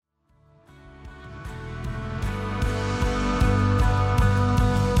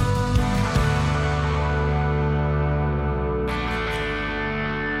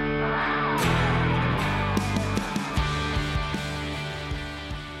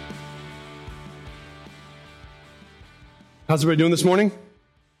How's everybody doing this morning?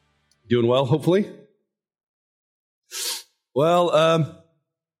 Doing well, hopefully. Well,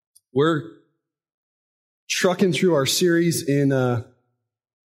 we're trucking through our series in on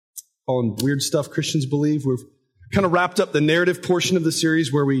weird stuff Christians believe. We've kind of wrapped up the narrative portion of the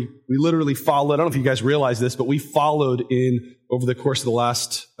series where we literally followed. I don't know if you guys realize this, but we followed in over the course of the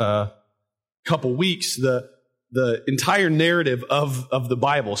last couple weeks the entire narrative of the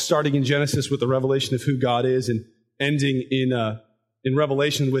Bible, starting in Genesis with the revelation of who God is and ending in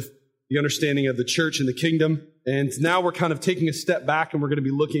Revelation with the understanding of the church and the kingdom. And now we're kind of taking a step back and we're going to be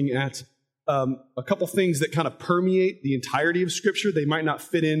looking at a couple things that kind of permeate the entirety of Scripture. They might not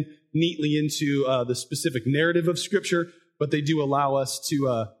fit in neatly into the specific narrative of Scripture, but they do allow us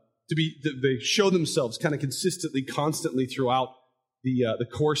they show themselves kind of consistently, constantly throughout the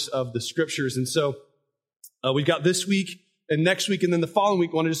course of the Scriptures. And so we've got this week and next week, and then the following week.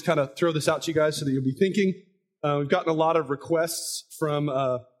 I want to just kind of throw this out to you guys so that you'll be thinking. We've gotten a lot of requests from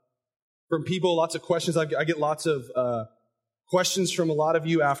people, lots of questions. I get lots of questions from a lot of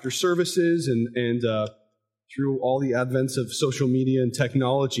you after services and through all the advents of social media and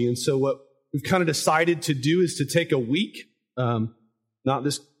technology. And so what we've kind of decided to do is to take a week, not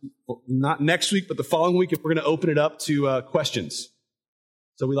next week, but the following week, if we're going to open it up to questions.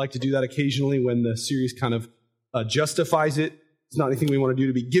 So we like to do that occasionally when the series kind of justifies it. It's not anything we want to do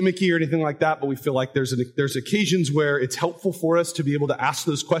to be gimmicky or anything like that, but we feel like there's occasions where it's helpful for us to be able to ask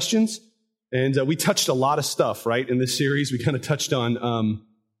those questions. And we touched a lot of stuff, right, in this series. We kind of touched on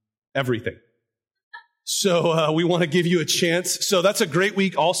everything. So we want to give you a chance. So that's a great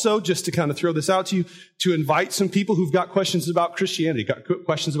week also, just to kind of throw this out to you, to invite some people who've got questions about Christianity, got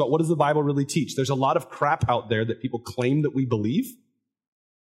questions about what does the Bible really teach. There's a lot of crap out there that people claim that we believe,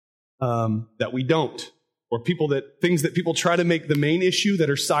 that we don't. Or things that people try to make the main issue that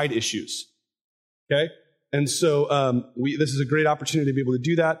are side issues. Okay? And so this is a great opportunity to be able to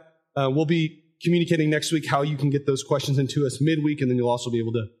do that. We'll be communicating next week how you can get those questions into us midweek, and then you'll also be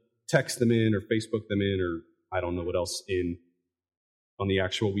able to text them in or Facebook them in or I don't know what else on the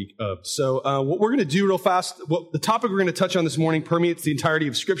actual week of. So what we're going to do real fast, the topic we're going to touch on this morning permeates the entirety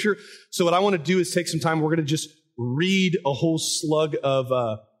of Scripture. So what I want to do is take some time. We're going to just read a whole slug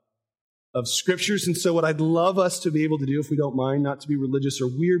of scriptures. And so what I'd love us to be able to do, if we don't mind, not to be religious or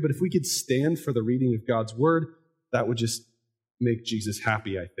weird, but if we could stand for the reading of God's word, that would just make Jesus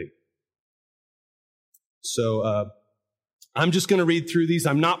happy, I think. So I'm just going to read through these.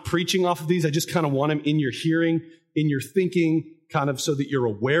 I'm not preaching off of these. I just kind of want them in your hearing, in your thinking, kind of so that you're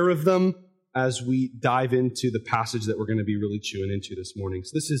aware of them as we dive into the passage that we're going to be really chewing into this morning.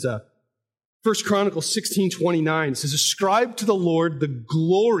 So this is 1 Chronicles 16:29. It says, "Ascribe to the Lord the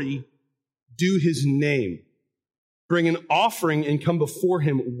glory due his name. Bring an offering and come before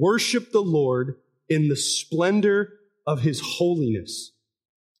him. Worship the Lord in the splendor of his holiness."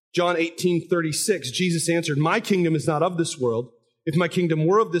 John 18:36, Jesus answered, "My kingdom is not of this world. If my kingdom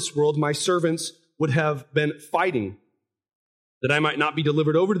were of this world, my servants would have been fighting, that I might not be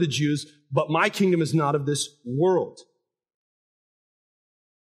delivered over to the Jews, but my kingdom is not of this world."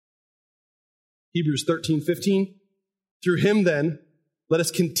 Hebrews 13:15, "Through him then, let us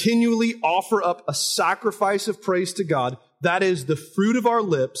continually offer up a sacrifice of praise to God, that is the fruit of our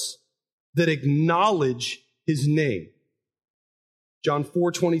lips that acknowledge his name." John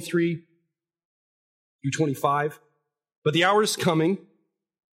 4:23 through 25. "But the hour is coming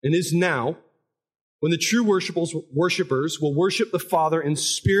and is now when the true worshipers will worship the Father in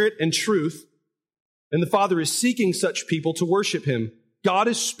spirit and truth, and the Father is seeking such people to worship him. God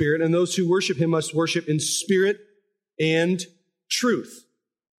is spirit, and those who worship him must worship in spirit and truth."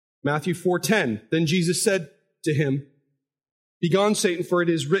 Matthew 4:10, "Then Jesus said to him, 'Begone, Satan, for it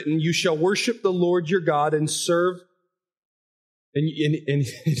is written, you shall worship the Lord your God and serve, and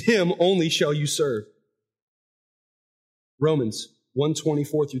him only shall you serve.'" Romans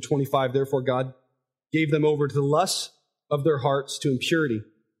 1:24 through 25, "Therefore God gave them over to the lusts of their hearts, to impurity,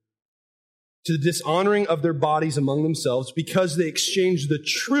 to the dishonoring of their bodies among themselves, because they exchanged the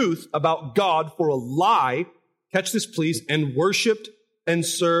truth about God for a lie," catch this please, "and worshiped and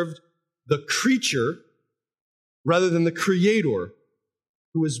served the creature rather than the Creator,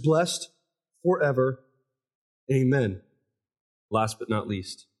 who is blessed forever. Amen." Last but not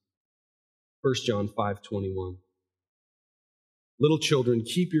least, 1 John 5:21. "Little children,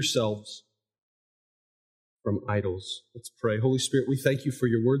 keep yourselves from idols." Let's pray. Holy Spirit, we thank you for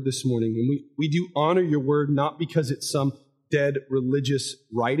your word this morning, and we do honor your word, not because it's some dead religious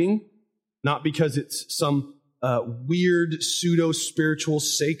writing, not because it's some weird, pseudo-spiritual,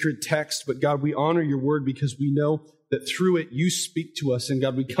 sacred text. But God, we honor your word because we know that through it you speak to us. And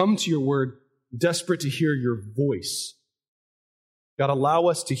God, we come to your word desperate to hear your voice. God, allow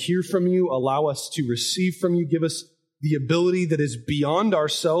us to hear from you, allow us to receive from you, give us the ability that is beyond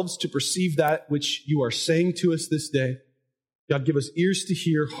ourselves to perceive that which you are saying to us this day. God, give us ears to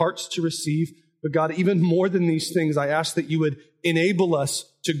hear, hearts to receive. But God, even more than these things, I ask that you would enable us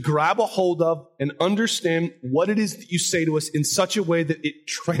to grab a hold of and understand what it is that you say to us in such a way that it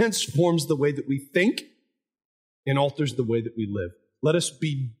transforms the way that we think and alters the way that we live. Let us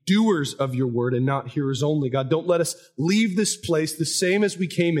be doers of your word and not hearers only. God, don't let us leave this place the same as we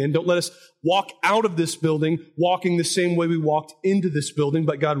came in. Don't let us walk out of this building walking the same way we walked into this building.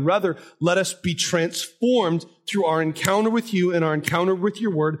 But God, rather, let us be transformed through our encounter with you and our encounter with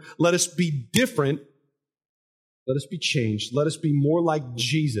your word. Let us be different. Let us be changed. Let us be more like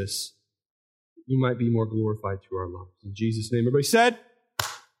Jesus. You might be more glorified through our lives. In Jesus' name, everybody said,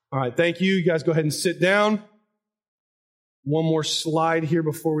 all right, thank you. You guys go ahead and sit down. One more slide here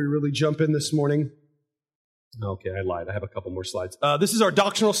before we really jump in this morning. Okay, I lied. I have a couple more slides. This is our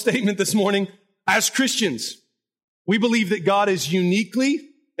doctrinal statement this morning. As Christians, we believe that God is uniquely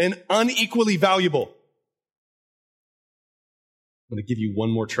and unequally valuable. I'm going to give you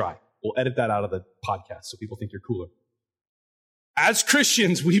one more try. We'll edit that out of the podcast so people think you're cooler. As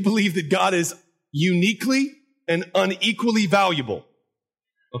Christians, we believe that God is uniquely and unequally valuable.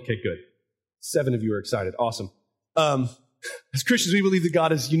 Okay, good. 7 of you are excited. Awesome. As Christians, we believe that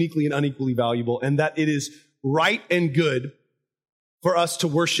God is uniquely and unequally valuable and that it is right and good for us to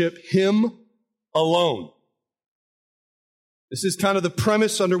worship Him alone. This is kind of the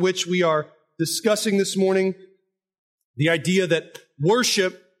premise under which we are discussing this morning. The idea that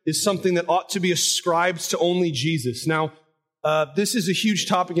worship is something that ought to be ascribed to only Jesus. Now, this is a huge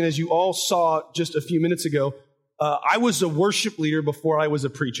topic, and as you all saw just a few minutes ago, I was a worship leader before I was a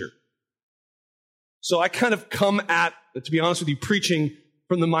preacher. So I kind of come at, to be honest with you, preaching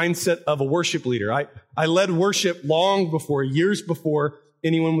from the mindset of a worship leader. I led worship long before, years before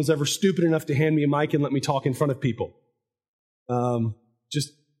anyone was ever stupid enough to hand me a mic and let me talk in front of people.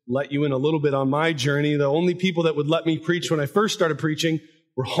 Just let you in a little bit on my journey. The only people that would let me preach when I first started preaching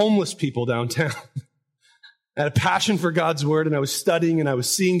were homeless people downtown. I had a passion for God's word, and I was studying and I was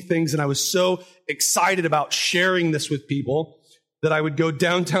seeing things, and I was so excited about sharing this with people that I would go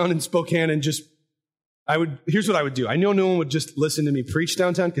downtown in Spokane and here's what I would do. I know no one would just listen to me preach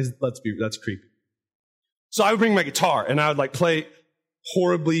downtown because that's creepy. So I would bring my guitar and I would play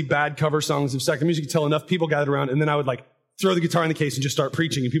horribly bad cover songs of secular music until enough people gathered around, and then I would throw the guitar in the case and just start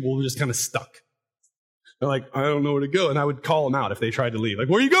preaching, and people were just kind of stuck. They're like, I don't know where to go. And I would call them out if they tried to leave.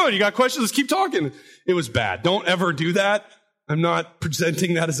 Where are you going? You got questions? Let's keep talking. It was bad. Don't ever do that. I'm not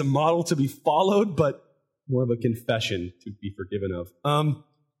presenting that as a model to be followed, but more of a confession to be forgiven of.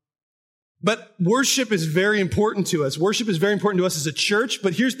 But worship is very important to us. Worship is very important to us as a church,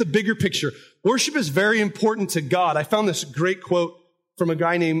 but here's the bigger picture. Worship is very important to God. I found this great quote from a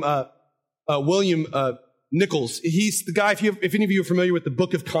guy named William Nichols. He's the guy, if any of you are familiar with the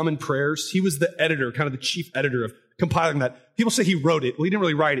Book of Common Prayers, he was the editor, kind of the chief editor of compiling that. People say he wrote it. Well, he didn't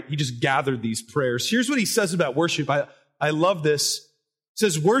really write it. He just gathered these prayers. Here's what he says about worship. I love this. He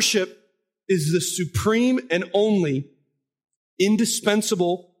says, worship is the supreme and only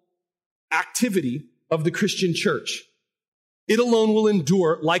indispensable activity of the Christian church. It alone will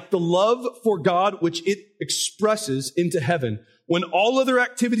endure like the love for God which it expresses into heaven, when all other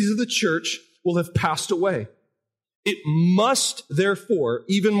activities of the church will have passed away. It must, therefore,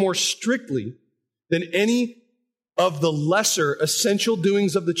 even more strictly than any of the lesser essential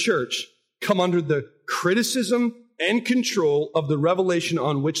doings of the church, come under the criticism and control of the revelation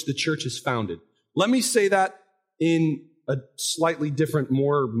on which the church is founded. Let me say that in a slightly different,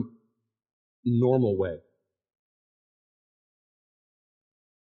 more normal way.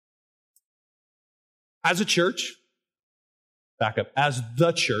 As a church, back up, as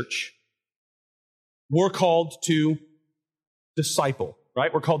the church, we're called to disciple,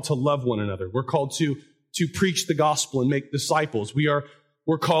 right? We're called to love one another. We're called to preach the gospel and make disciples.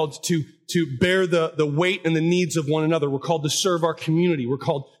 We're called to bear the weight and the needs of one another. We're called to serve our community. We're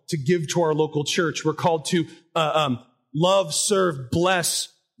called to give to our local church. We're called to love, serve, bless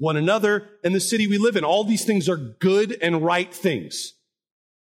one another and the city we live in. All these things are good and right things.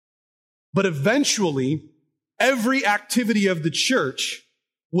 But eventually, every activity of the church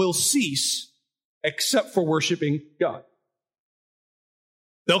will cease except for worshiping God.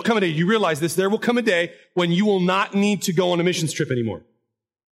 There'll come a day, you realize this, there will come a day when you will not need to go on a missions trip anymore.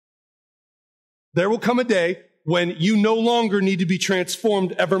 There will come a day when you no longer need to be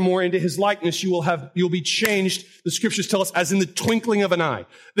transformed evermore into His likeness. You'll be changed, the scriptures tell us, as in the twinkling of an eye.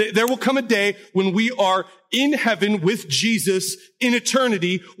 There will come a day when we are in heaven with Jesus in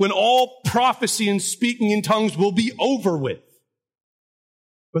eternity, when all prophecy and speaking in tongues will be over with.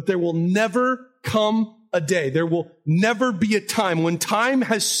 but there will never come a day. There will never be a time when time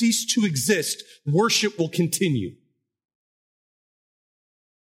has ceased to exist. Worship will continue.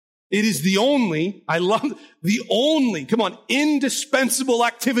 It is the only, indispensable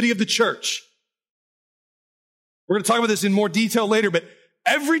activity of the church. We're going to talk about this in more detail later, but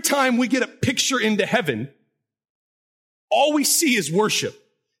every time we get a picture into heaven, all we see is worship.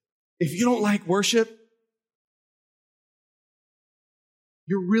 If you don't like worship,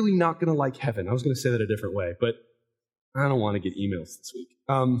 you're really not going to like heaven. I was going to say that a different way, but I don't want to get emails this week.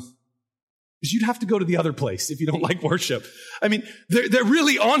 Because you'd have to go to the other place if you don't like worship. I mean, they're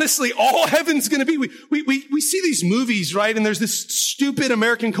really, honestly, all heaven's going to be. We see these movies, right? And there's this stupid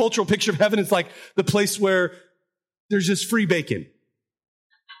American cultural picture of heaven. It's like the place where there's just free bacon.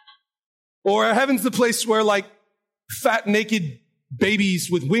 Or heaven's the place where like fat, naked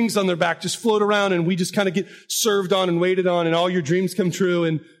babies with wings on their back just float around and we just kind of get served on and waited on and all your dreams come true.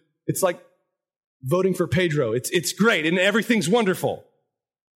 And it's like voting for Pedro. It's great and everything's wonderful.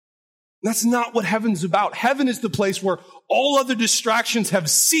 That's not what heaven's about. Heaven is the place where all other distractions have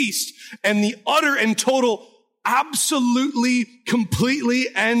ceased and the utter and total, absolutely, completely,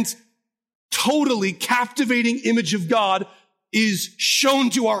 and totally captivating image of God is shown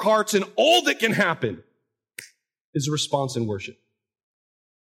to our hearts, and all that can happen is a response in worship.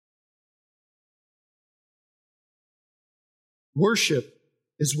 Worship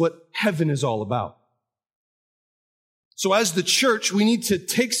is what heaven is all about. So as the church, we need to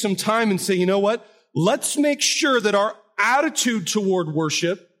take some time and say, you know what? Let's make sure that our attitude toward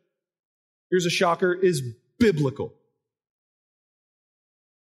worship, here's a shocker, is biblical.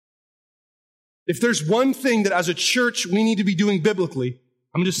 If there's one thing that as a church we need to be doing biblically,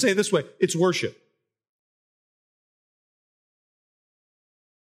 I'm going to just say it this way, it's worship.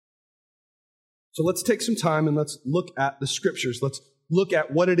 So let's take some time and let's look at the scriptures. Let's look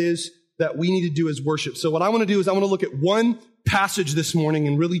at what it is that we need to do as worship. So what I want to do is I want to look at one passage this morning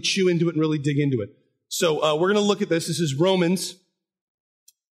and really chew into it and really dig into it. So we're going to look at this. This is Romans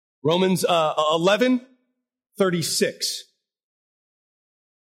 11:36.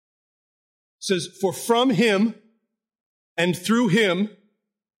 It says, for from him and through him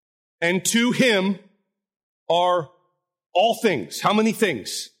and to him are all things. How many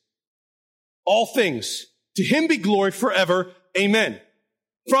things? All things. To him be glory forever. Amen.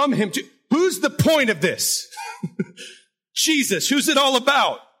 From him to, who's the point of this? Jesus. Who's it all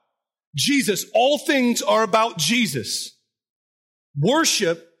about? Jesus. All things are about Jesus.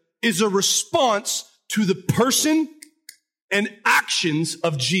 Worship is a response to the person and actions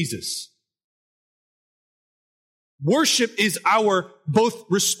of Jesus. Worship is our both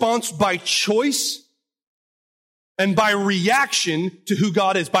response by choice and by reaction to who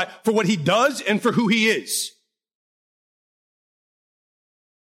God is, for what he does and for who he is.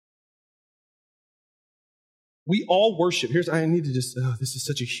 We all worship. This is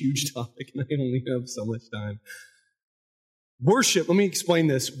such a huge topic and I only have so much time. Worship, let me explain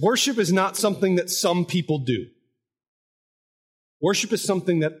this. Worship is not something that some people do. Worship is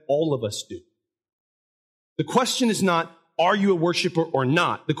something that all of us do. The question is not, are you a worshiper or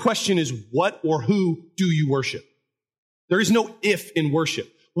not? The question is, what or who do you worship? There is no if in worship.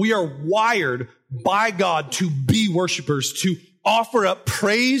 We are wired by God to be worshipers, to offer up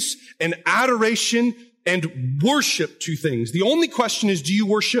praise and adoration and worship to things. The only question is, do you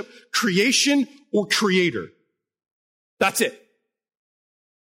worship creation or creator? That's it.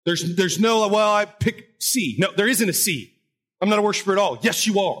 There's no, well, I pick C. No, there isn't a C. I'm not a worshiper at all. Yes,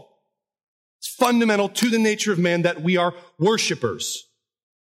 you are. It's fundamental to the nature of man that we are worshipers.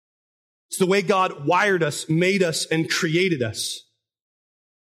 It's the way God wired us, made us, and created us.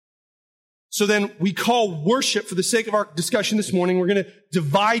 So then we call worship, for the sake of our discussion this morning, we're going to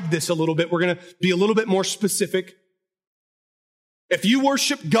divide this a little bit. We're going to be a little bit more specific. If you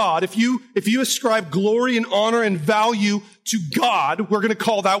worship God, if you ascribe glory and honor and value to God, we're going to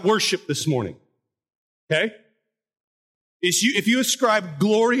call that worship this morning. Okay? If you ascribe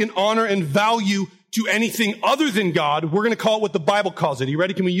glory and honor and value to anything other than God, we're going to call it what the Bible calls it. Are you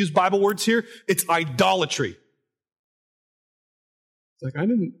ready? Can we use Bible words here? It's idolatry. It's like, I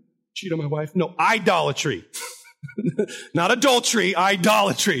didn't cheat on my wife. No, idolatry. Not adultery,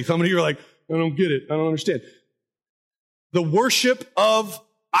 idolatry. Some of you are like, I don't get it. I don't understand. The worship of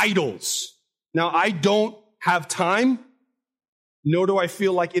idols. Now, I don't have time, nor do I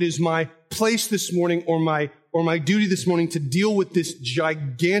feel like it is my place this morning or my duty this morning to deal with this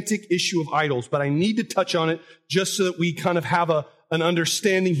gigantic issue of idols, but I need to touch on it just so that we kind of have an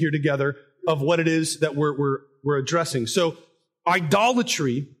understanding here together of what it is that we're addressing. So,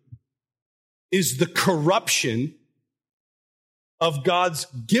 idolatry is the corruption of God's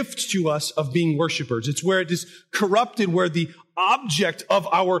gift to us of being worshipers. It's where it is corrupted, where the object of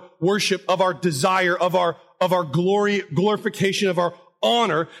our worship, of our desire, of our glorification, of our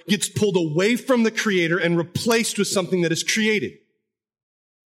honor gets pulled away from the Creator and replaced with something that is created.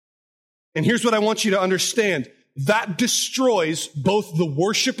 And here's what I want you to understand. That destroys both the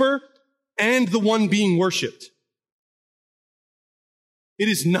worshiper and the one being worshiped. It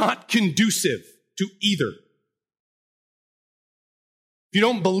is not conducive to either. If you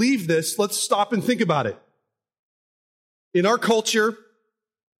don't believe this, let's stop and think about it. In our culture,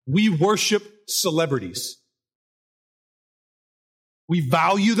 we worship celebrities. We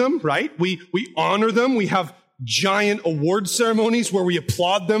value them, right? We honor them. We have giant award ceremonies where we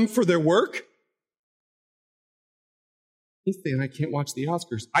applaud them for their work. And I can't watch the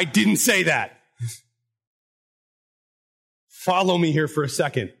Oscars. I didn't say that. Follow me here for a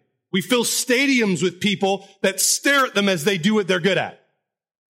second. We fill stadiums with people that stare at them as they do what they're good at.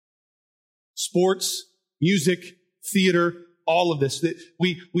 Sports, music, theater, all of this.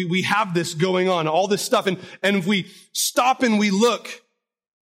 We have this going on, all this stuff. And if we stop and we look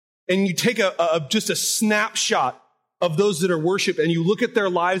and you take just a snapshot of those that are worshiped and you look at their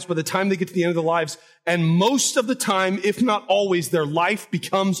lives by the time they get to the end of their lives, and most of the time, if not always, their life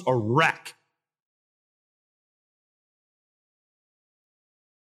becomes a wreck.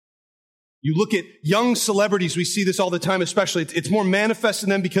 You look at young celebrities, we see this all the time, especially. It's more manifest in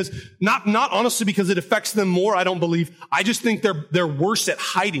them because, not honestly because it affects them more, I don't believe. I just think they're worse at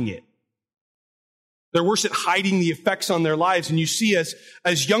hiding it. They're worse at hiding the effects on their lives. And you see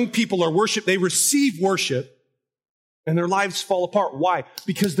as young people are worshiped, they receive worship and their lives fall apart. Why?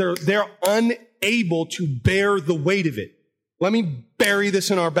 Because they're unable to bear the weight of it. Let me bury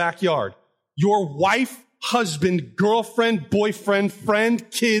this in our backyard. Your wife, husband, girlfriend, boyfriend, friend,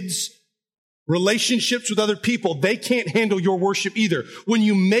 kids, relationships with other people, they can't handle your worship either. When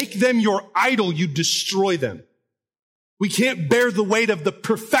you make them your idol, you destroy them. We can't bear the weight of the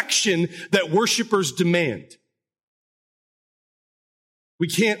perfection that worshipers demand. We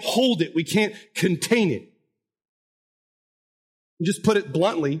can't hold it. We can't contain it. Just put it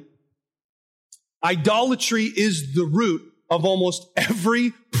bluntly, idolatry is the root of almost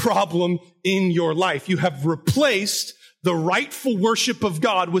every problem in your life. You have replaced the rightful worship of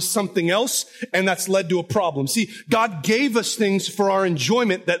God with something else, and that's led to a problem. See, God gave us things for our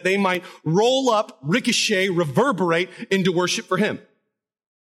enjoyment that they might roll up, ricochet, reverberate into worship for Him.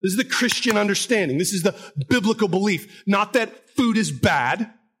 This is the Christian understanding. This is the biblical belief. Not that food is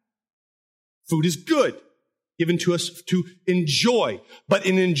bad. Food is good, given to us to enjoy. But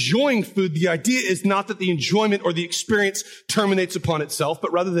in enjoying food, the idea is not that the enjoyment or the experience terminates upon itself,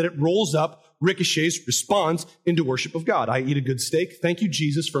 but rather that it rolls up, ricochets, responds into worship of God. I eat a good steak. Thank you,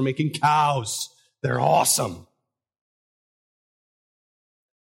 Jesus, for making cows. They're awesome.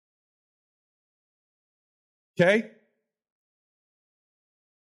 Okay?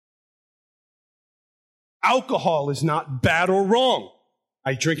 Alcohol is not bad or wrong.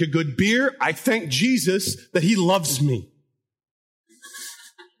 I drink a good beer. I thank Jesus that He loves me.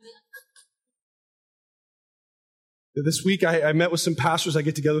 This week, I met with some pastors. I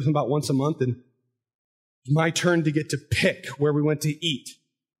get together with them about once a month, and it's my turn to get to pick where we went to eat.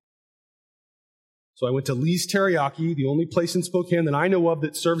 So I went to Lee's Teriyaki, the only place in Spokane that I know of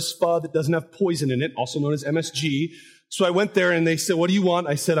that serves pho that doesn't have poison in it, also known as MSG. So I went there, and they said, "What do you want?"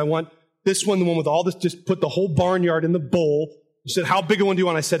 I said, "I want this one, the one with all this, just put the whole barnyard in the bowl." She said, "How big a one do you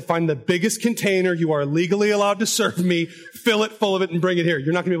want?" I said, "Find the biggest container you are legally allowed to serve me, fill it full of it, and bring it here.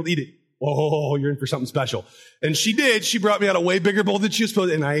 You're not going to be able to eat it." "Oh, you're in for something special." And she did. She brought me out a way bigger bowl than she was supposed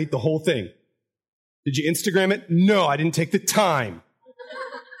to, and I ate the whole thing. Did you Instagram it? No, I didn't take the time.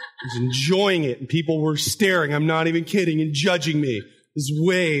 I was enjoying it, and people were staring. I'm not even kidding, and judging me. Just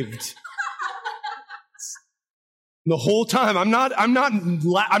waved. The whole time, I'm not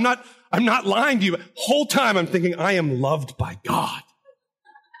lying to you. But the whole time I'm thinking, I am loved by God.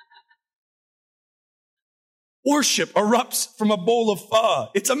 Worship erupts from a bowl of pho.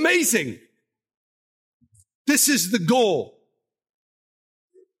 It's amazing. This is the goal.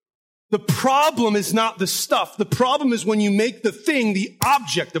 The problem is not the stuff. The problem is when you make the thing the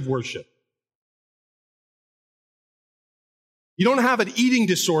object of worship. You don't have an eating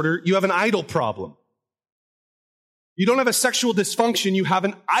disorder, you have an idol problem. You don't have a sexual dysfunction, you have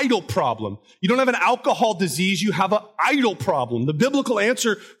an idol problem. You don't have an alcohol disease, you have an idol problem. The biblical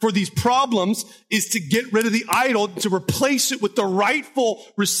answer for these problems is to get rid of the idol, to replace it with the rightful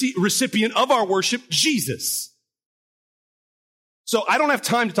recipient of our worship, Jesus. So I don't have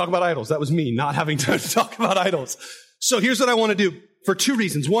time to talk about idols. That was me not having time to talk about idols. So here's what I want to do for two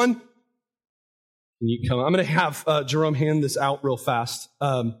reasons. One, Can you come? I'm going to have Jerome hand this out real fast.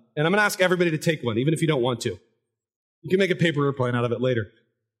 And I'm going to ask everybody to take one, even if you don't want to. You can make a paper airplane out of it later.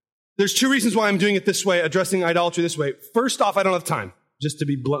 There's two reasons why I'm doing it this way, addressing idolatry this way. First off, I don't have time, just to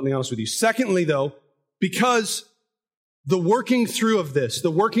be bluntly honest with you. Secondly, though, because the working through of this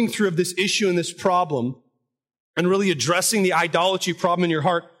issue and this problem, and really addressing the idolatry problem in your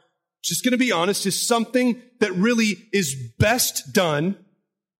heart, just going to be honest, is something that really is best done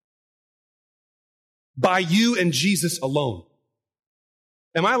by you and Jesus alone.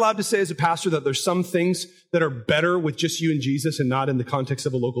 Am I allowed to say as a pastor that there's some things that are better with just you and Jesus and not in the context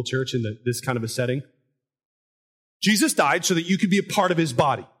of a local church in this kind of a setting? Jesus died so that you could be a part of his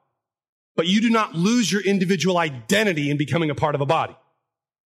body, but you do not lose your individual identity in becoming a part of a body.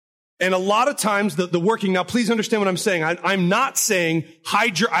 And a lot of times the working, now please understand what I'm saying. I'm not saying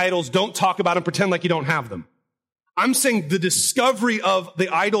hide your idols, don't talk about them, pretend like you don't have them. I'm saying the discovery of the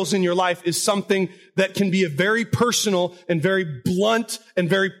idols in your life is something that can be a very personal and very blunt and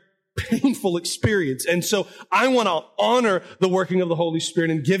very painful experience. And so I want to honor the working of the Holy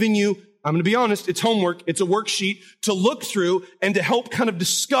Spirit and giving you, I'm going to be honest, it's homework, it's a worksheet to look through and to help kind of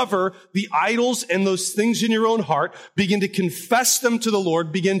discover the idols and those things in your own heart, begin to confess them to the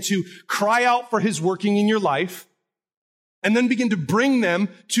Lord, begin to cry out for his working in your life, and then begin to bring them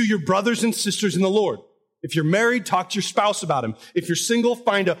to your brothers and sisters in the Lord. If you're married, talk to your spouse about him. If you're single,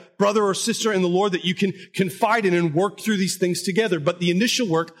 find a brother or sister in the Lord that you can confide in and work through these things together. But the initial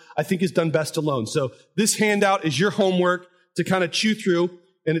work, I think, is done best alone. So this handout is your homework to kind of chew through,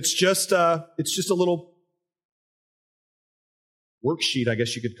 and it's just a little worksheet, I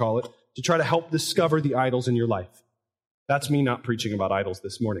guess you could call it, to try to help discover the idols in your life. That's me not preaching about idols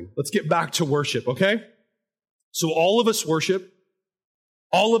this morning. Let's get back to worship, okay? So all of us worship.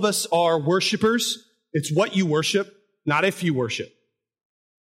 All of us are worshipers. It's what you worship, not if you worship.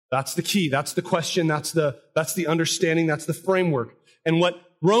 That's the key. That's the question. That's the understanding. That's the framework. And what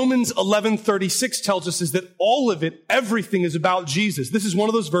Romans 11:36 tells us is that all of it, everything is about Jesus. This is one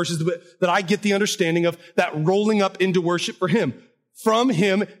of those verses that I get the understanding of, that rolling up into worship for him. From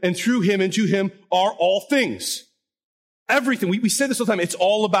him and through him and to him are all things. Everything. We say this all the time. It's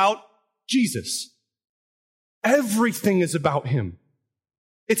all about Jesus. Everything is about him.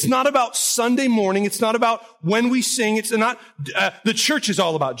 It's not about Sunday morning. It's not about when we sing. It's not, the church is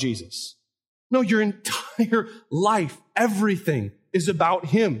all about Jesus. No, your entire life, everything is about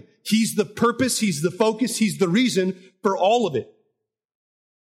him. He's the purpose. He's the focus. He's the reason for all of it.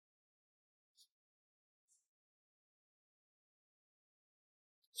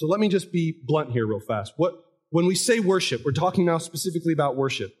 So let me just be blunt here real fast. When we say worship, we're talking now specifically about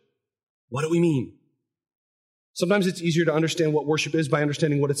worship. What do we mean? Sometimes it's easier to understand what worship is by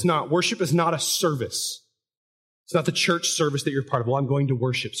understanding what it's not. Worship is not a service. It's not the church service that you're part of. Well, I'm going to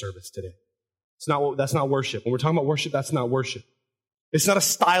worship service today. That's not worship. When we're talking about worship, that's not worship. It's not a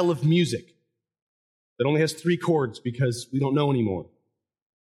style of music that only has 3 chords because we don't know anymore.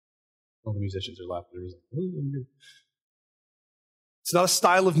 All the musicians are laughing. It's not a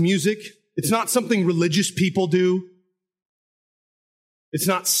style of music. It's not something religious people do. It's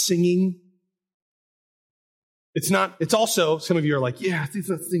not singing. It's also, some of you are like, yeah, it's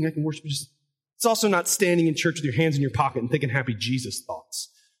not a thing I can worship. It's also not standing in church with your hands in your pocket and thinking happy Jesus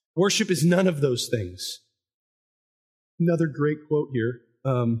thoughts. Worship is none of those things. Another great quote here.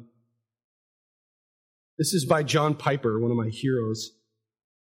 This is by John Piper, one of my heroes.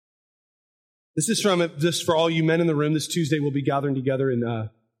 This is from, just for all you men in the room, this Tuesday we'll be gathering together and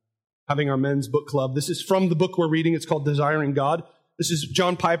having our men's book club. This is from the book we're reading. It's called Desiring God. This is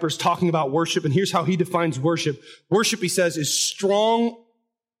John Piper's talking about worship, and here's how he defines worship. Worship, he says, is strong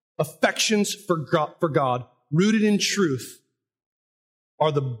affections for God, rooted in truth,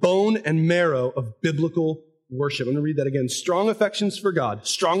 are the bone and marrow of biblical worship. I'm going to read that again. Strong affections for God.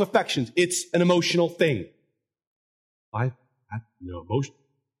 Strong affections. It's an emotional thing. Emotion.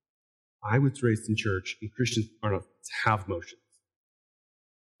 I was raised in church, and Christians are not to have emotions.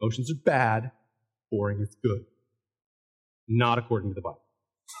 Emotions are bad. Boring is good. Not according to the Bible.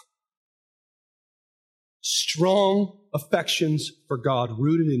 Strong affections for God,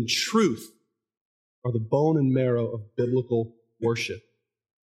 rooted in truth, are the bone and marrow of biblical worship.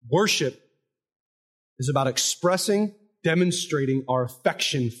 Worship is about expressing, demonstrating our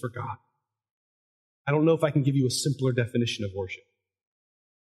affection for God. I don't know if I can give you a simpler definition of worship.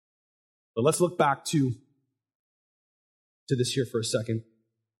 But let's look back to this here for a second.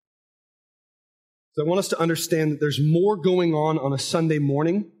 So I want us to understand that there's more going on a Sunday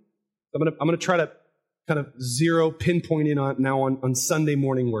morning. I'm going to try to kind of pinpoint in on Sunday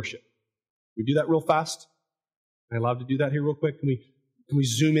morning worship. Can we do that real fast? Am I allowed to do that here real quick? Can we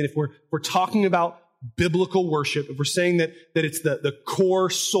zoom in? If we're talking about biblical worship, if we're saying that it's the core,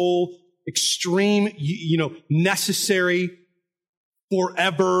 soul, extreme, necessary,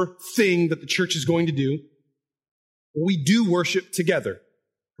 forever thing that the church is going to do, we do worship together,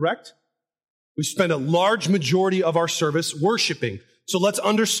 correct? We spend a large majority of our service worshiping. So let's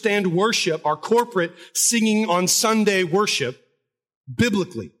understand worship, our corporate singing on Sunday worship,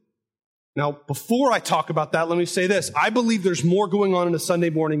 biblically. Now, before I talk about that, let me say this. I believe there's more going on a Sunday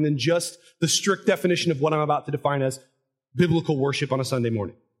morning than just the strict definition of what I'm about to define as biblical worship on a Sunday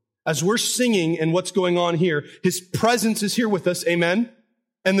morning. As we're singing and what's going on here, His presence is here with us, amen?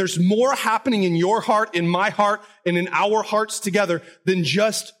 And there's more happening in your heart, in my heart, and in our hearts together than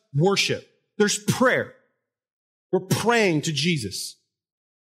just worship. There's prayer. We're praying to Jesus.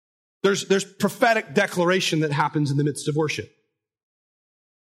 There's prophetic declaration that happens in the midst of worship.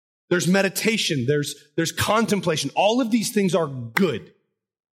 There's meditation. There's contemplation. All of these things are good.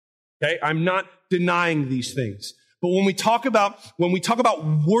 Okay? I'm not denying these things. But when we talk about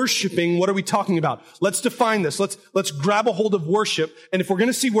worshiping, what are we talking about? Let's define this. Let's grab a hold of worship. And if we're going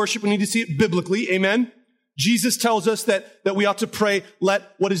to see worship, we need to see it biblically. Amen? Jesus tells us that we ought to pray,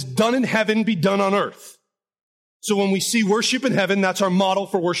 let what is done in heaven be done on earth. So when we see worship in heaven, that's our model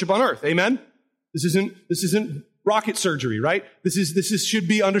for worship on earth. Amen? This isn't rocket surgery, right? This should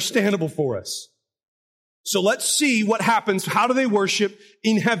be understandable for us. So let's see what happens. How do they worship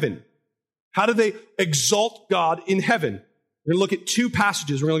in heaven? How do they exalt God in heaven? We're going to look at two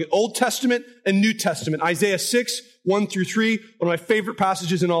passages. We're going to look at Old Testament and New Testament. Isaiah 6, 1-3, one of my favorite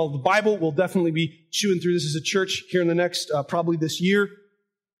passages in all of the Bible. We'll definitely be chewing through this as a church here in the next, probably this year.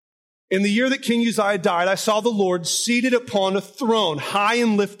 In the year that King Uzziah died, I saw the Lord seated upon a throne, high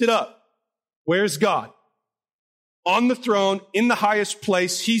and lifted up. Where's God? On the throne, in the highest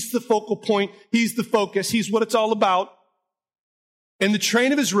place. He's the focal point. He's the focus. He's what it's all about. And the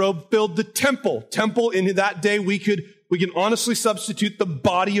train of his robe filled the temple. Temple, in that day, we can honestly substitute the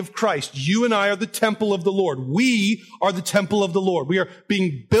body of Christ. You and I are the temple of the Lord. We are the temple of the Lord. We are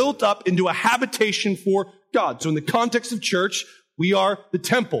being built up into a habitation for God. So in the context of church, we are the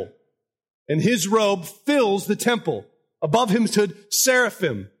temple. And his robe fills the temple. Above him stood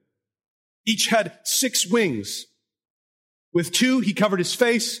seraphim. Each had 6 wings. With 2, he covered his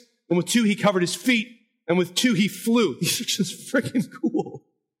face, and with 2, he covered his feet, and with 2, he flew. These are just freaking cool.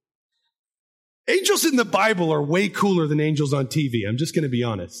 Angels in the Bible are way cooler than angels on TV. I'm just going to be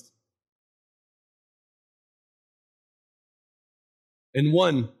honest. And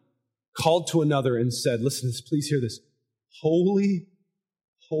one called to another and said, listen to this, please hear this. Holy,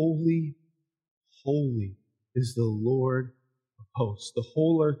 holy, holy is the Lord of hosts. The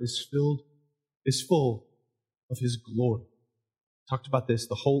whole earth is full of his glory. Talked about this.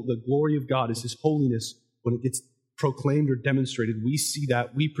 The glory of God is his holiness. When it gets proclaimed or demonstrated, we see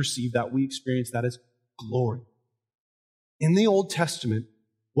that, we perceive that, we experience that as glory. In the Old Testament,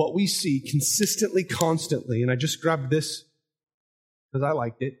 what we see consistently, constantly, and I just grabbed this because I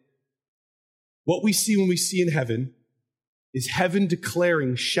liked it. What we see when we see in heaven is heaven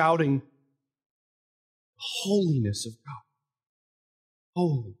declaring, shouting, holiness of God.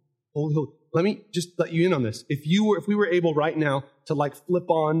 Holy, holy, holy. Let me just let you in on this. If we were able right now to flip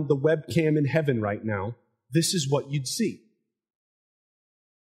on the webcam in heaven right now, this is what you'd see.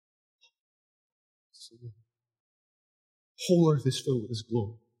 Whole earth is filled with his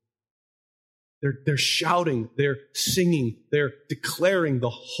glory. They're shouting, they're singing, they're declaring the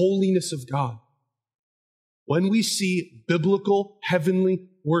holiness of God. When we see biblical heavenly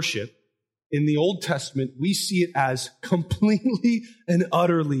worship in the Old Testament, we see it as completely and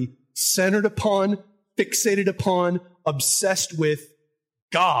utterly centered upon, fixated upon, obsessed with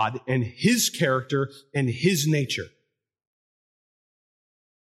God and his character and his nature.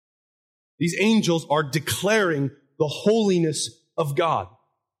 These angels are declaring the holiness of God.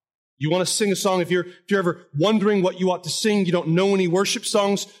 You want to sing a song, if you're ever wondering what you ought to sing, you don't know any worship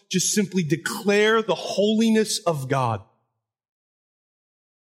songs, just simply declare the holiness of God.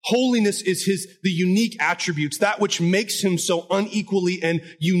 Holiness is the unique attributes, that which makes him so unequally and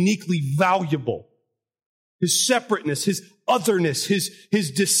uniquely valuable. His separateness, his otherness,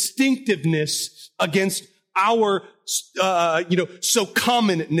 his distinctiveness against our, so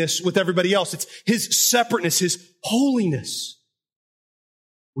commonness with everybody else. It's his separateness, his holiness.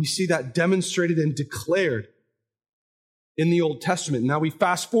 We see that demonstrated and declared in the Old Testament. Now we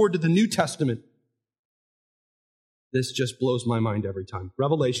fast forward to the New Testament. This just blows my mind every time.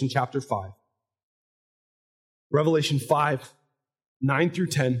 Revelation chapter 5. Revelation 5,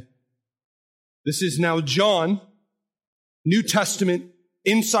 9-10. This is now John, New Testament,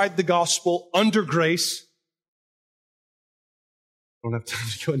 inside the gospel, under grace. I don't have time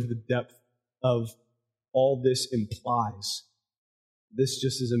to go into the depth of all this implies. This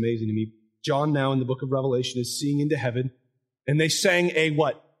just is amazing to me. John now in the book of Revelation is seeing into heaven, and they sang a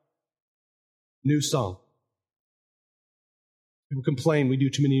what? New song. People complain we do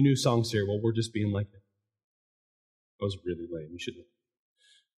too many new songs here. Well, we're just being like that. That was really lame. You shouldn't.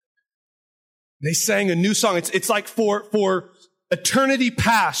 They sang a new song. It's like for eternity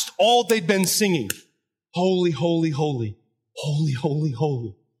past, all they'd been singing. Holy, holy, holy. Holy, holy,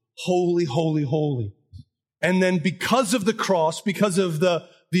 holy. Holy, holy, holy. And then because of the cross, because of the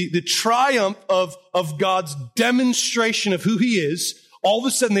triumph of God's demonstration of who he is, all of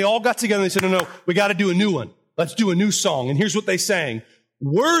a sudden they all got together and they said, no, we got to do a new one. Let's do a new song. And here's what they sang.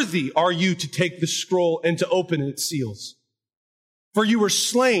 Worthy are you to take the scroll and to open its seals. For you were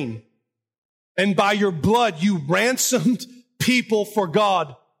slain, and by your blood you ransomed people for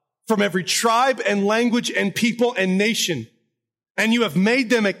God from every tribe and language and people and nation. And you have made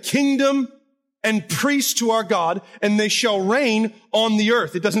them a kingdom and priests to our God, and they shall reign on the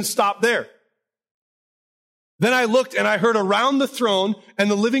earth. It doesn't stop there. Then I looked and I heard around the throne and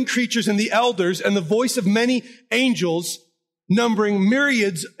the living creatures and the elders and the voice of many angels, numbering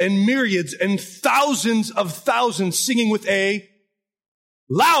myriads and myriads and thousands of thousands, singing with a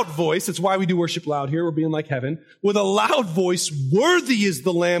loud voice. That's why we do worship loud here. We're being like heaven. With a loud voice, worthy is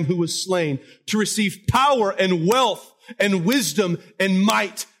the Lamb who was slain to receive power and wealth and wisdom and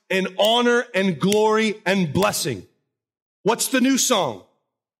might and honor and glory and blessing. What's the new song?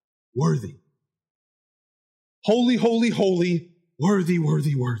 Worthy. Holy, holy, holy, worthy,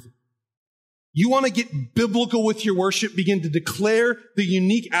 worthy, worthy. You want to get biblical with your worship? Begin to declare the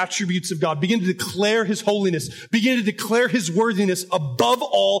unique attributes of God. Begin to declare his holiness. Begin to declare his worthiness above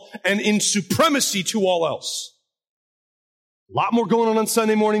all and in supremacy to all else. A lot more going on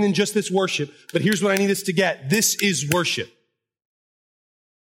Sunday morning than just this worship, but here's what I need us to get. This is worship.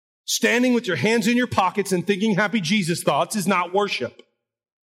 Standing with your hands in your pockets and thinking happy Jesus thoughts is not worship.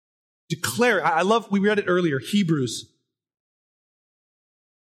 Declare. We read it earlier, Hebrews.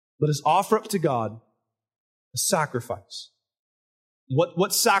 Let us offer up to God a sacrifice.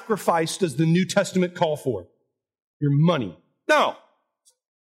 What sacrifice does the New Testament call for? Your money. No.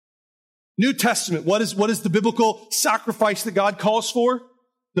 New Testament, what is the biblical sacrifice that God calls for?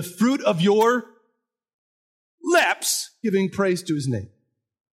 The fruit of your lips, giving praise to his name.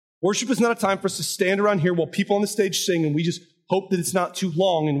 Worship is not a time for us to stand around here while people on the stage sing and we just hope that it's not too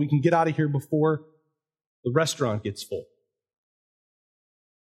long and we can get out of here before the restaurant gets full.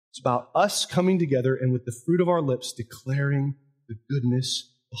 It's about us coming together and with the fruit of our lips declaring the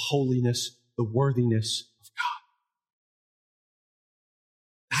goodness, the holiness, the worthiness of God.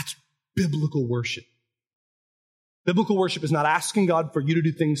 That's biblical worship. Biblical worship is not asking God for you to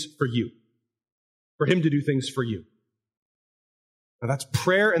do things for you, for him to do things for you. Now that's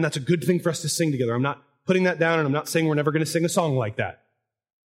prayer, and that's a good thing for us to sing together. I'm not putting that down, and I'm not saying we're never going to sing a song like that.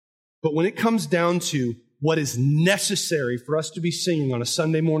 But when it comes down to what is necessary for us to be singing on a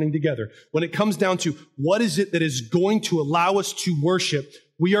Sunday morning together, when it comes down to what is it that is going to allow us to worship,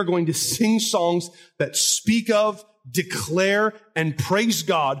 we are going to sing songs that speak of, declare, and praise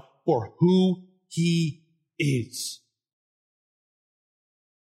God for who he is.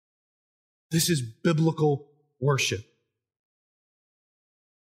 This is biblical worship.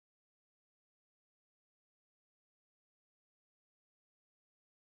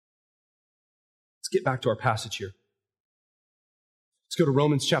 Get back to our passage here. Let's go to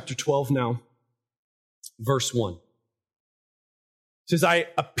Romans chapter 12 now, verse 1. It says, I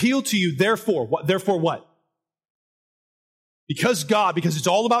appeal to you, therefore. Therefore what? Because it's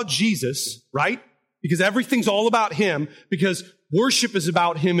all about Jesus, right? Because everything's all about him, because worship is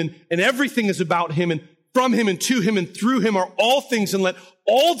about him, and everything is about him, and from him and to him and through him are all things, and let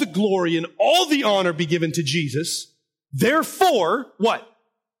all the glory and all the honor be given to Jesus. Therefore, what?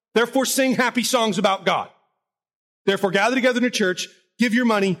 Therefore, sing happy songs about God. Therefore, gather together in a church, give your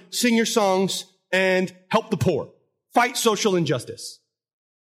money, sing your songs, and help the poor. Fight social injustice.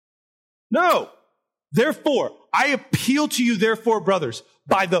 No. Therefore, I appeal to you, therefore, brothers,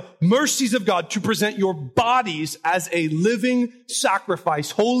 by the mercies of God, to present your bodies as a living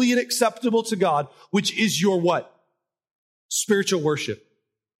sacrifice, holy and acceptable to God, which is your what? Spiritual worship.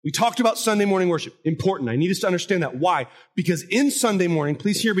 We talked about Sunday morning worship. Important. I need us to understand that. Why? Because in Sunday morning,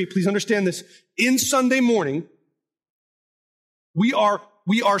 please hear me, please understand this. In Sunday morning, we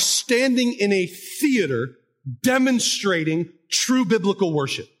are standing in a theater demonstrating true biblical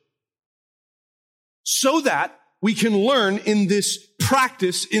worship. So that we can learn in this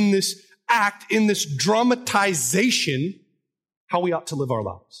practice, in this act, in this dramatization, how we ought to live our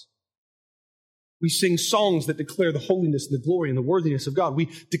lives. We sing songs that declare the holiness and the glory and the worthiness of God. We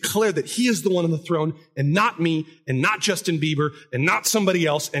declare that he is the one on the throne and not me and not Justin Bieber and not somebody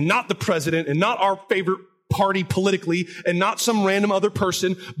else and not the president and not our favorite party politically and not some random other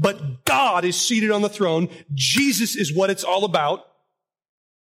person, but God is seated on the throne. Jesus is what it's all about.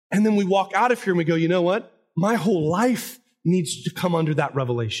 And then we walk out of here and we go, you know what? My whole life needs to come under that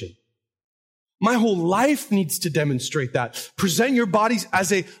revelation. My whole life needs to demonstrate that. Present your bodies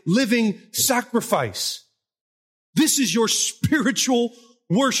as a living sacrifice. This is your spiritual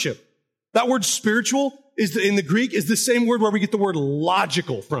worship. That word spiritual is in the Greek is the same word where we get the word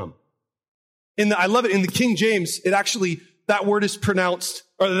logical from. I love it. In the King James, it actually, that word is pronounced,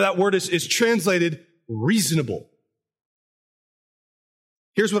 or that word is translated reasonable.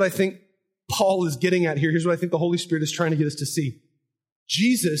 Here's what I think Paul is getting at here. Here's what I think the Holy Spirit is trying to get us to see.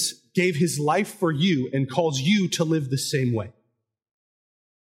 Jesus gave his life for you and calls you to live the same way.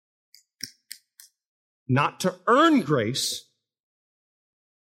 Not to earn grace,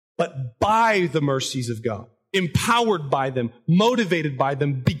 but by the mercies of God. Empowered by them, motivated by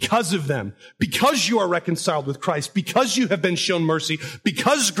them, because of them. Because you are reconciled with Christ, because you have been shown mercy,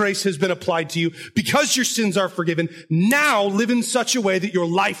 because grace has been applied to you, because your sins are forgiven, now live in such a way that your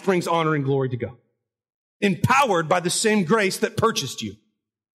life brings honor and glory to God. Empowered by the same grace that purchased you.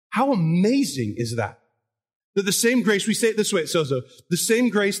 How amazing is that? That the same grace, we say it this way, the same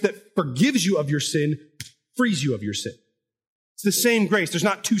grace that forgives you of your sin, frees you of your sin. It's the same grace. There's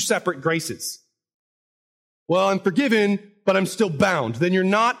not two separate graces. Well, I'm forgiven, but I'm still bound. Then you're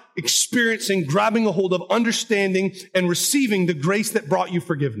not experiencing, grabbing a hold of, understanding, and receiving the grace that brought you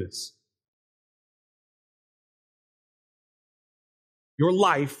forgiveness. Your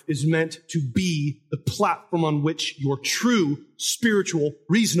life is meant to be the platform on which your true, spiritual,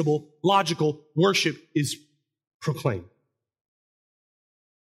 reasonable, logical worship is proclaimed.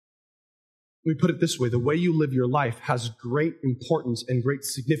 Let me put it this way. The way you live your life has great importance and great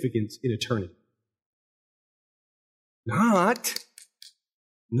significance in eternity.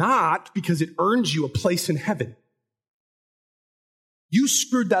 Not because it earns you a place in heaven. You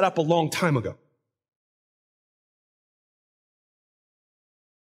screwed that up a long time ago.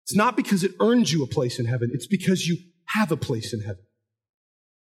 It's not because it earns you a place in heaven. It's because you have a place in heaven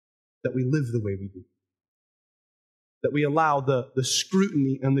that we live the way we do. That we allow the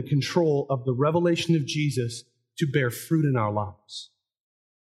scrutiny and the control of the revelation of Jesus to bear fruit in our lives.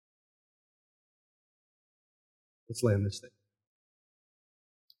 Let's land this thing.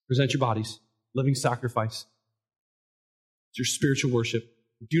 Present your bodies, living sacrifice. It's your spiritual worship.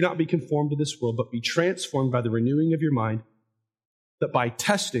 Do not be conformed to this world, but be transformed by the renewing of your mind, that by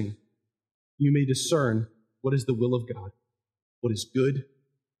testing you may discern what is the will of God, what is good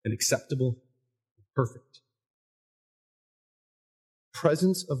and acceptable and perfect. The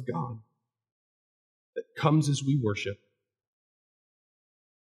presence of God that comes as we worship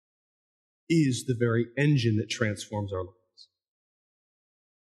is the very engine that transforms our lives.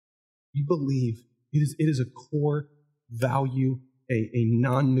 We believe it is a core value, a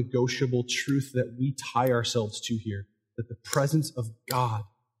non-negotiable truth that we tie ourselves to here, that the presence of God,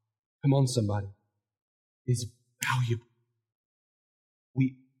 come on somebody, is valuable.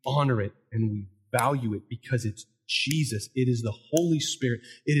 We honor it and we value it because it's Jesus. It is the Holy Spirit.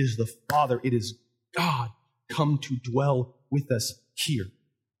 It is the Father. It is God come to dwell with us here.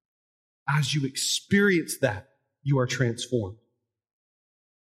 As you experience that, you are transformed.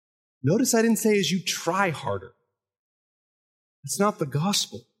 Notice I didn't say as you try harder. It's not the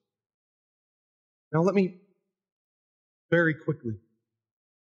gospel. Now let me very quickly.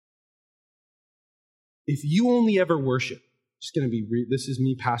 If you only ever worship, this is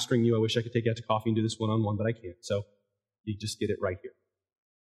me pastoring you. I wish I could take you out to coffee and do this one-on-one, but I can't. So you just get it right here.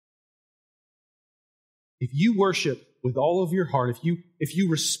 If you worship with all of your heart, if you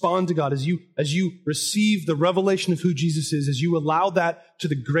respond to God, as you receive the revelation of who Jesus is, as you allow that to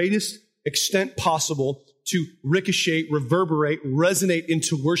the greatest extent possible to ricochet, reverberate, resonate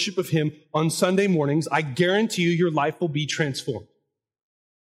into worship of Him on Sunday mornings, I guarantee you your life will be transformed.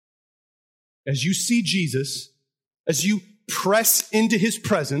 As you see Jesus, as you press into His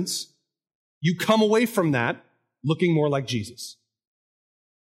presence, you come away from that looking more like Jesus.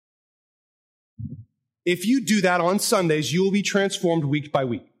 If you do that on Sundays, you will be transformed week by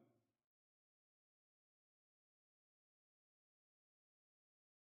week.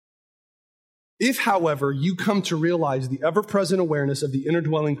 If, however, you come to realize the ever-present awareness of the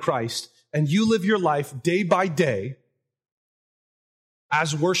indwelling Christ and you live your life day by day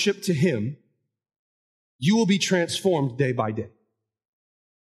as worship to Him, you will be transformed day by day.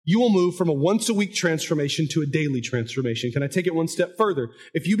 you will move from a once-a-week transformation to a daily transformation. Can I take it one step further?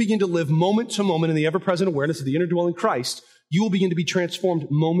 If you begin to live moment to moment in the ever-present awareness of the inner dwelling Christ, you will begin to be transformed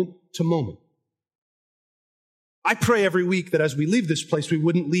moment to moment. I pray every week that as we leave this place, we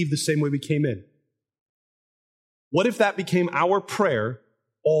wouldn't leave the same way we came in. What if that became our prayer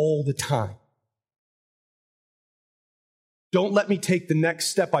all the time? Don't let me take the next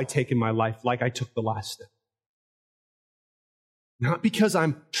step I take in my life like I took the last step. Not because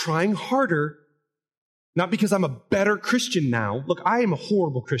I'm trying harder, not because I'm a better Christian now. Look, I am a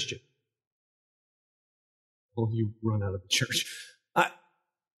horrible Christian. Well, you run out of the church.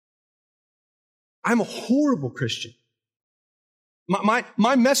 I'm a horrible Christian.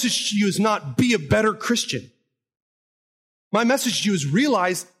 My message to you is not be a better Christian. My message to you is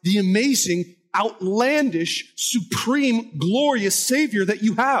realize the amazing, outlandish, supreme, glorious Savior that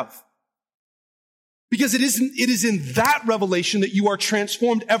you have. Because it is in that revelation that you are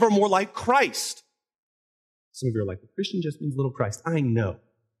transformed ever more like Christ. Some of you are like, the Christian just means little Christ. I know.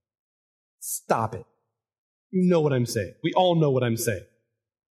 Stop it. You know what I'm saying. We all know what I'm saying.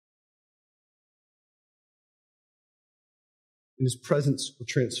 In His presence, we're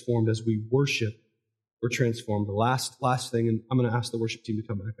transformed. As we worship, we're transformed. The last thing, and I'm going to ask the worship team to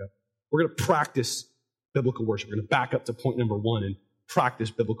come back up. We're going to practice biblical worship. We're going to back up to point number 1 and practice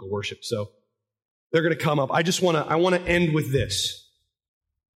biblical worship. So they're going to come up. I want to end with this.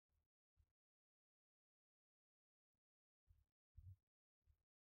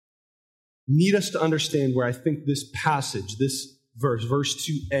 Need us to understand where I think this passage, this verse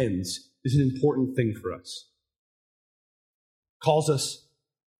 2 ends, is an important thing for us. Calls us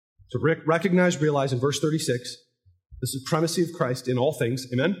to recognize, realize in verse 36, the supremacy of Christ in all things,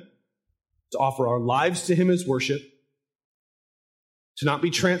 amen? To offer our lives to Him as worship, to not be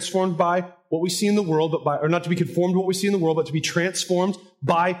transformed by what we see in the world, or not to be conformed to what we see in the world, but to be transformed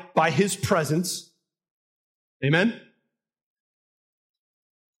by His presence, amen?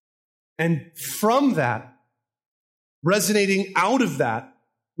 And from that, resonating out of that,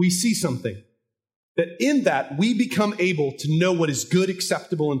 we see something. That in that, we become able to know what is good,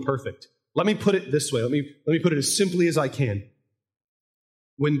 acceptable, and perfect. Let me put it this way. Let me put it as simply as I can.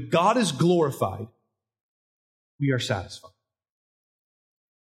 When God is glorified, we are satisfied.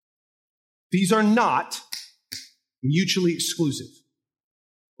 These are not mutually exclusive.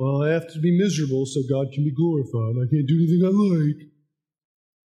 Well, I have to be miserable so God can be glorified. I can't do anything I like.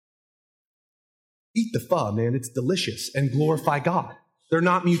 Eat the pho, man. It's delicious. And glorify God. They're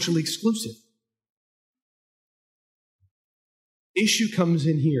not mutually exclusive. Issue comes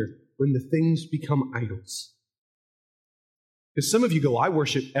in here when the things become idols. Because some of you go, I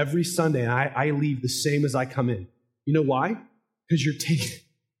worship every Sunday and I leave the same as I come in. You know why? Because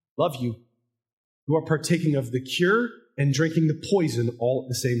love you. You are partaking of the cure and drinking the poison all at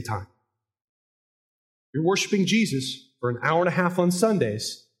the same time. You're worshiping Jesus for an hour and a half on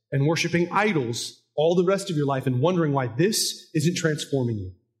Sundays and worshiping idols all the rest of your life and wondering why this isn't transforming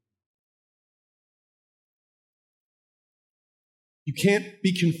you. You can't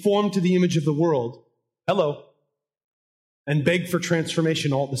be conformed to the image of the world, and beg for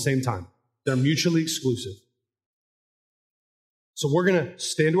transformation all at the same time. They're mutually exclusive. So we're going to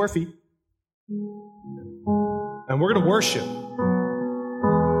stand to our feet, and we're going to worship.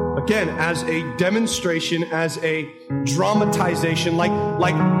 Again, as a demonstration, as a dramatization, like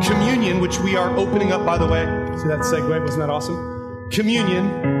communion, which we are opening up, by the way. See that segue? Wasn't that awesome? Communion.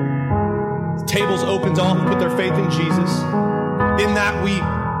 Tables open to all who put their faith in Jesus. In that we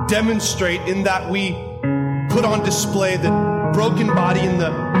demonstrate, in that we put on display the broken body and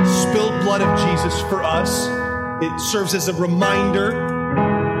the spilled blood of Jesus for us. It serves as a reminder.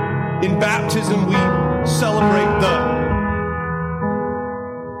 In baptism, we celebrate the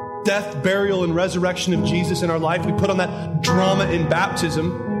death, burial, and resurrection of Jesus in our life. We put on that drama in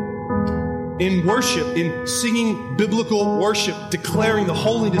baptism. In worship, in singing biblical worship, declaring the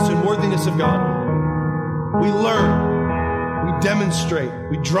holiness and worthiness of God, we learn. We demonstrate,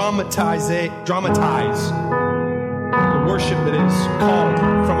 we dramatize the worship that is called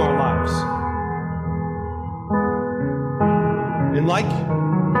from our lives. And like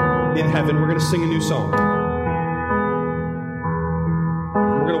in heaven, we're going to sing a new song.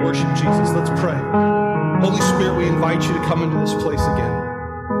 We're going to worship Jesus. Let's pray. Holy Spirit, we invite you to come into this place again.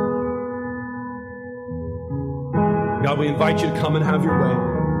 God, we invite you to come and have your way.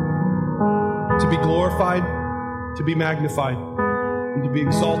 To be glorified, to be magnified, and to be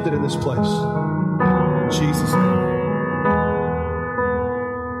exalted in this place. In Jesus' name.